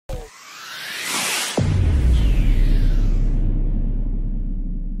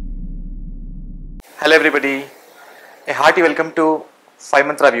Hello everybody, a hearty welcome to 5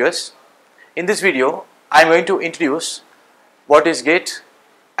 Mantra viewers. In this video, I am going to introduce what is gate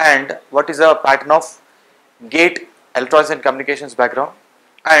and what is the pattern of gate electronics and communications background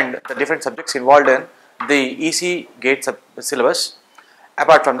and the different subjects involved in the ECE gate syllabus.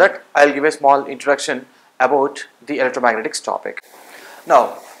 Apart from that, I will give a small introduction about the electromagnetics topic.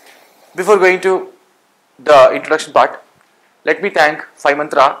 Now, before going to the introduction part, let me thank 5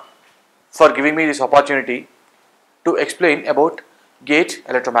 Mantra for giving me this opportunity to explain about gate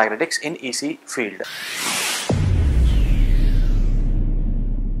electromagnetics in ECE field.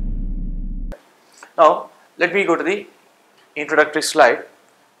 Now let me go to the introductory slide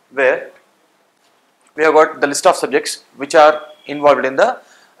where we have got the list of subjects which are involved in the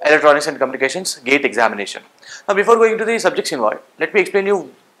electronics and communications gate examination. Now before going to the subjects involved, let me explain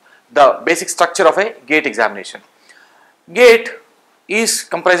you the basic structure of a gate examination. Gate is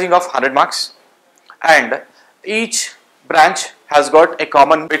comprising of 100 marks and each branch has got a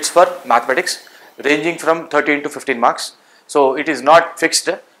common bits for mathematics ranging from 13 to 15 marks. So it is not fixed.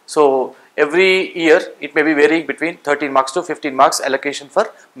 So every year it may be varying between 13 marks to 15 marks allocation for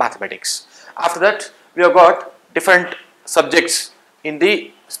mathematics. After that, we have got different subjects in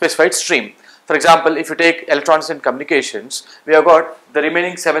the specified stream. For example, if you take electronics and communications, we have got the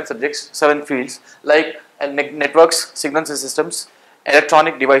remaining 7 subjects, 7 fields like networks, signals and systems,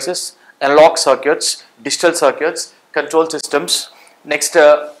 electronic devices, analog circuits, digital circuits, control systems, next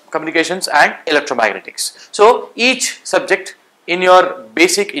communications and electromagnetics. So each subject in your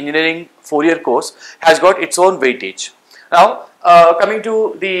basic engineering 4-year course has got its own weightage. Now coming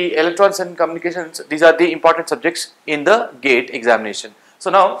to the electronics and communications, these are the important subjects in the gate examination. So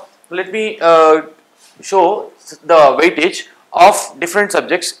now let me show the weightage of different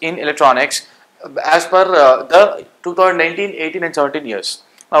subjects in electronics as per the 2019, 18 and 17 years.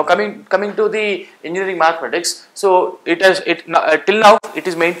 Now coming to the engineering mathematics, so till now it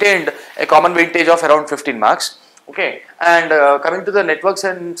is maintained a common weightage of around 15 marks. Okay, and coming to the networks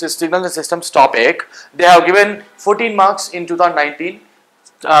and signals and systems topic, they have given 14 marks in 2019,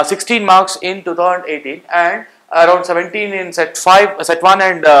 16 marks in 2018 and around 17 in set 1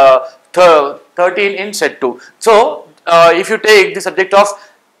 and 13 in set 2. So if you take the subject of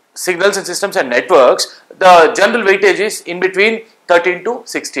signals and systems and networks, the general weightage is in between 13 to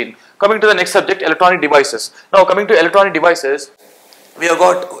 16. Coming to the next subject, electronic devices. Now coming to electronic devices, we have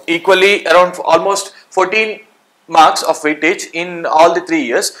got equally around almost 14 marks of weightage in all the 3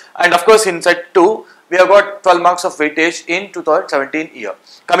 years, and of course in set 2 we have got 12 marks of weightage in 2017 year.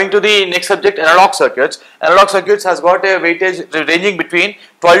 Coming to the next subject, analog circuits. Analog circuits has got a weightage ranging between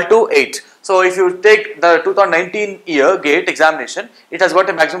 12 to 8. So if you take the 2019 year gate examination, it has got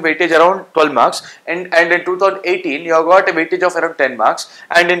a maximum weightage around 12 marks, and in 2018 you have got a weightage of around 10 marks,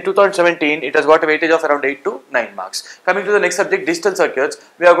 and in 2017 it has got a weightage of around 8 to 9 marks. Coming to the next subject, digital circuits,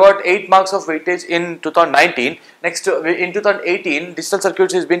 we have got 8 marks of weightage in 2019. Next in 2018, digital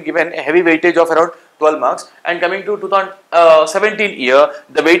circuits has been given a heavy weightage of around 12 marks, and coming to 2017 year,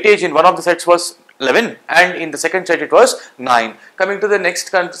 the weightage in one of the sets was 11 and in the second set it was 9. Coming to the next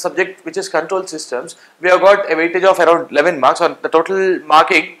subject, which is control systems, we have got a weightage of around 11 marks. On the total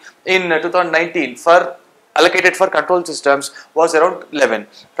marking in 2019 for allocated for control systems was around 11.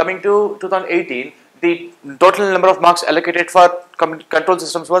 Coming to 2018, the total number of marks allocated for control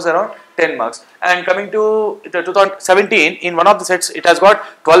systems was around 10 marks, and coming to the 2017, in one of the sets it has got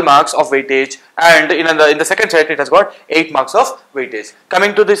 12 marks of weightage, and in the second set it has got 8 marks of weightage.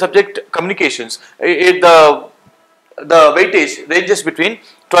 Coming to the subject communications, the weightage ranges between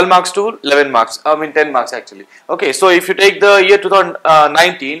 12 marks to 11 marks, 10 marks actually. Okay, so if you take the year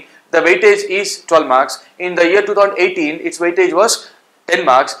 2019, the weightage is 12 marks. In the year 2018, its weightage was 10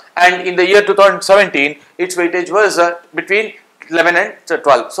 marks, and in the year 2017 its weightage was between 11 and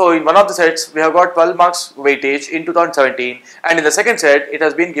 12. So in one of the sets we have got 12 marks weightage in 2017, and in the second set it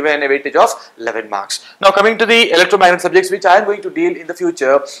has been given a weightage of 11 marks. Now coming to the electromagnetic subjects which I am going to deal in the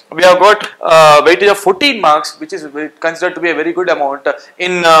future, we have got weightage of 14 marks, which is considered to be a very good amount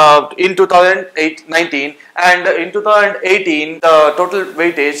in 2019, and in 2018 the total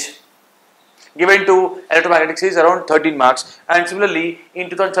weightage given to electromagnetics is around 13 marks, and similarly in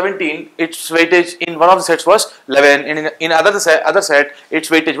 2017 its weightage in one of the sets was 11, and in other set its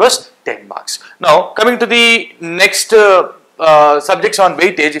weightage was 10 marks. Now coming to the next subjects on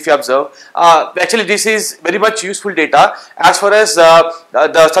weightage, if you observe, actually this is very much useful data as far as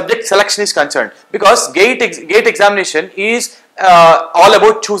the subject selection is concerned, because gate examination is all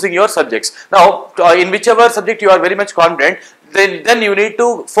about choosing your subjects. Now in whichever subject you are very much confident, then you need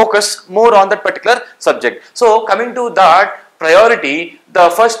to focus more on that particular subject. So coming to that, priority, the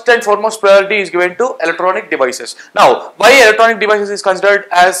first and foremost priority is given to electronic devices. Now, why electronic devices is considered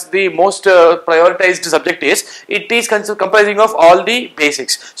as the most prioritized subject is, it is comprising of all the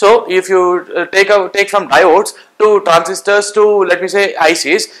basics. So, if you take from diodes to transistors to, let me say,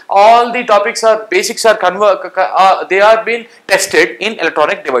 ICs, all the topics are basics are they are being tested in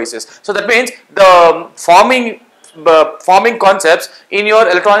electronic devices. So that means the forming concepts in your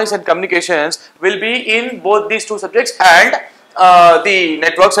electronics and communications will be in both these two subjects and the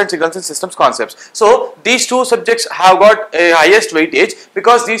networks and signals and systems concepts. So these two subjects have got a highest weightage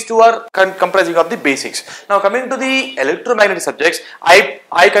because these two are comprising of the basics. Now coming to the electromagnetic subjects,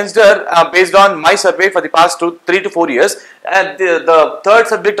 I consider based on my survey for the past 3 to 4 years, and the third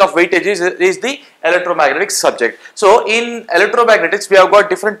subject of weightage is the electromagnetic subject. So in electromagnetics we have got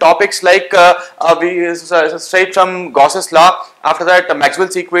different topics like straight from Gauss's law, after that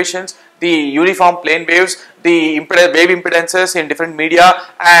Maxwell's equations, the uniform plane waves, the wave impedances in different media,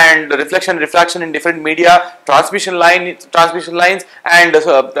 and reflection refraction in different media, transmission lines, and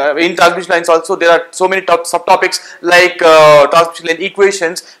in transmission lines also there are so many subtopics like transmission line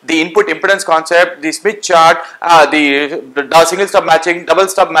equations, the input impedance concept, the Smith chart, the single stub matching, double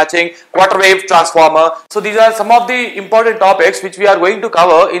stub matching, quarter wave transformer. So these are some of the important topics which we are going to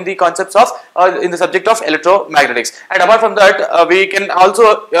cover in the concepts of in the subject of electromagnetics. And apart from that, we can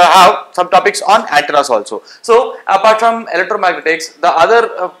also have some topics on antennas also. So apart from electromagnetics, the other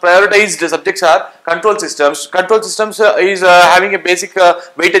prioritized subjects are control systems. Control systems is having a basic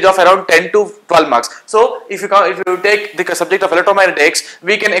weightage of around 10 to 12 marks. So if you take the subject of electromagnetics,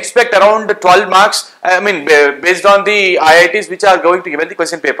 we can expect around 12 marks. I mean, based on the IITs which are going to give the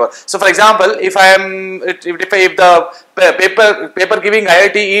question paper. So for example, if the paper giving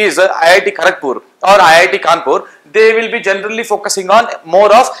IIT is IIT Kharagpur or IIT Kanpur, they will be generally focusing on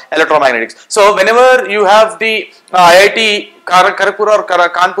more of electromagnetics. So whenever you have the IIT Kharagpur or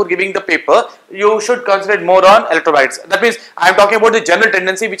Kanpur giving the paper, you should concentrate more on electromagnetics. That means I am talking about the general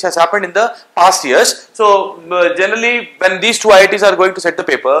tendency which has happened in the past years. So generally when these two IITs are going to set the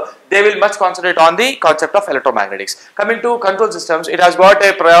paper, they will much concentrate on the concept of electromagnetics. Coming to control systems, it has got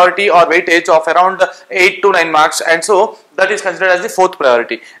a priority or weightage of around 8 to 9 marks, and so that is considered as the fourth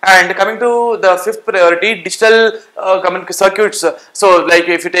priority. And coming to the fifth priority, digital circuits. So like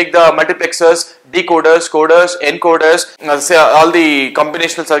if you take the multiplexers, decoders, coders, encoders, all the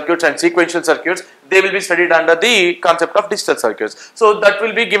combinational circuits and sequential circuits, they will be studied under the concept of digital circuits. So that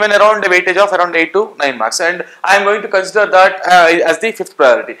will be given around a weightage of around 8 to 9 marks, and I am going to consider that as the fifth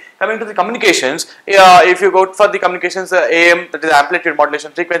priority. Coming to the communications, if you go for the communications, AM, that is amplitude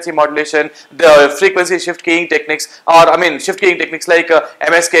modulation, frequency modulation, the frequency shift keying techniques, or I mean shift keying techniques like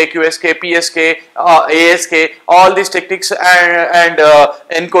MSK, QSK, PSK, ASK, all these techniques, and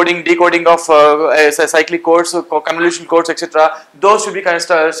encoding, decoding of cyclic codes, convolution codes, etc. Those should be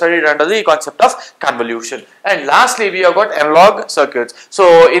studied under the concept of convolution. And lastly, we have got analog circuits.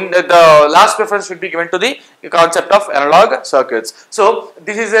 So in the last preference should be given to the concept of analog circuits. So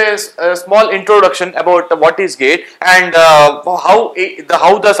this is a small introduction about what is gate and how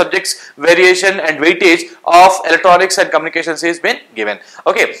the subjects variation and weightage of electronics and communications is been given.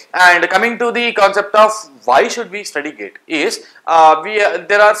 Okay, and coming to the concept of why should we study gate is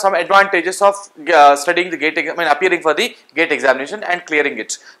there are some advantages of studying the gate, appearing for the gate examination and clearing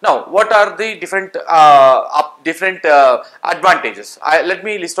it. Now, what are the different advantages? Let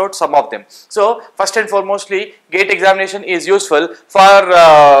me list out some of them. So, first and foremostly, gate examination is useful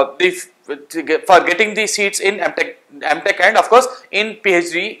for getting the seats in MTech and of course in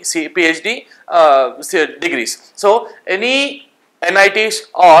PhD degrees. So, any NITs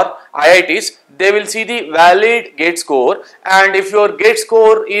or IITs, they will see the valid gate score, and if your gate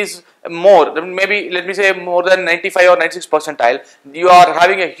score is more, maybe let me say more than 95 or 96 percentile, you are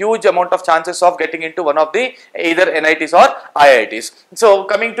having a huge amount of chances of getting into one of the either NITs or IITs. So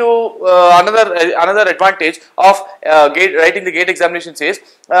coming to another advantage of writing the gate examinations is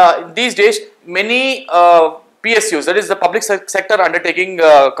these days many PSUs, that is the public sector undertaking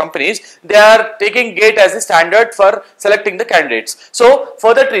companies, they are taking gate as the standard for selecting the candidates. So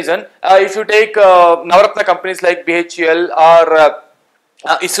for that reason, if you take Navaratna companies like BHEL or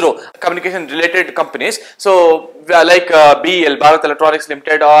ISRO, communication related companies, so like BEL, Bharat Electronics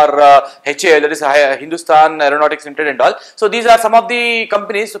Limited, or HAL, that is Hindustan Aeronautics Limited and all. So these are some of the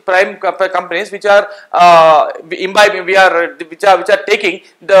companies, prime companies, which are which are taking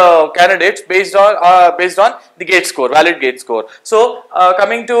the candidates based on the gate score, valid gate score. So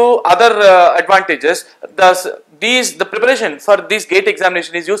coming to other advantages, the preparation for this GATE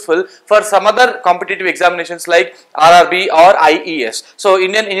examination is useful for some other competitive examinations like RRB or IES. So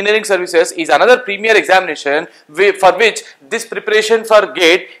Indian Engineering Services is another premier examination for which this preparation for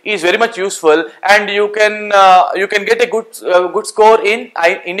GATE is very much useful, and you can get a good score in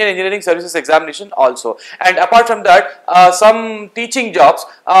Indian Engineering Services examination also. And apart from that, some teaching jobs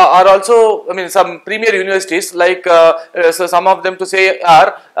are also, I mean, some premier universities like so some of them to say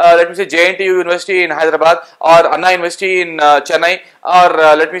are let me say JNTU University in Hyderabad, or Anna University in Chennai,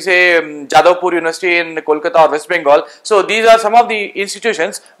 or let me say Jadavpur University in Kolkata or West Bengal. So these are some of the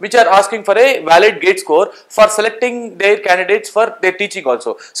institutions which are asking for a valid GATE score for selecting their candidates for their teaching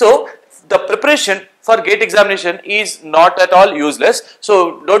also. So the preparation for GATE examination is not at all useless.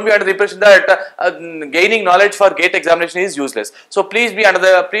 So don't be under the impression that gaining knowledge for GATE examination is useless. So please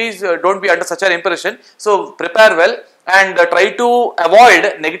don't be under such an impression. So prepare well and try to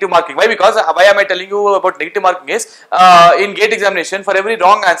avoid negative marking. Why? Because why am I telling you about negative marking is in GATE examination, for every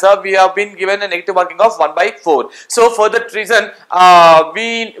wrong answer we have been given a negative marking of 1/4. So for that reason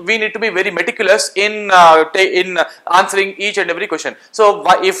we need to be very meticulous in answering each and every question. So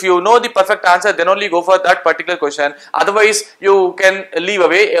if you know the perfect answer, then only go for that particular question. Otherwise you can leave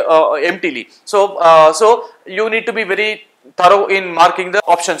away emptily. So you need to be very thorough in marking the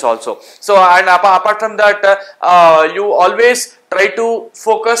options also. So, and apart from that, you always try to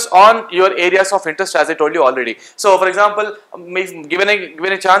focus on your areas of interest, as I told you already. So for example, if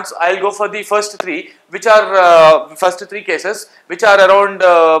given a chance, I'll go for the first three, which are first three cases which are around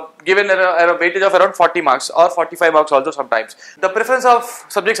given a weightage of around 40 marks or 45 marks also sometimes. The preference of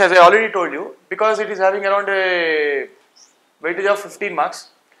subjects, as I already told you, because it is having around a weightage of 15 marks,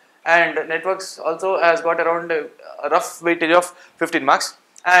 and networks also has got around a rough weightage of 15 marks,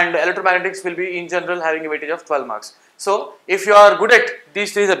 and electromagnetics will be in general having a weightage of 12 marks. So if you are good at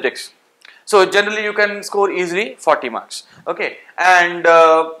these three subjects, so generally you can score easily 40 marks. Okay, and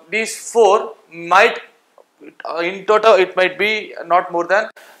these four might in total it might be not more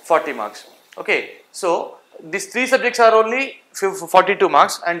than 40 marks. Okay, so these three subjects are only 42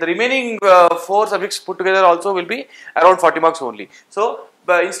 marks, and the remaining four subjects put together also will be around 40 marks only. So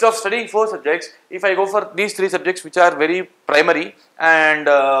instead of studying four subjects, if I go for these three subjects which are very primary and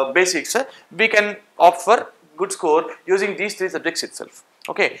basics, we can opt for good score using these three subjects itself.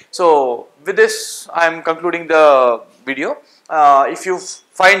 Okay, so with this I am concluding the video. If you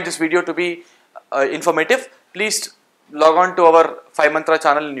find this video to be informative, please log on to our 5 Mantra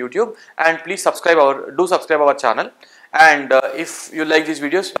channel in YouTube, and please subscribe our channel. And if you like these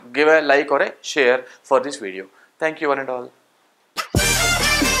videos, give a like or a share for this video. Thank you one and all.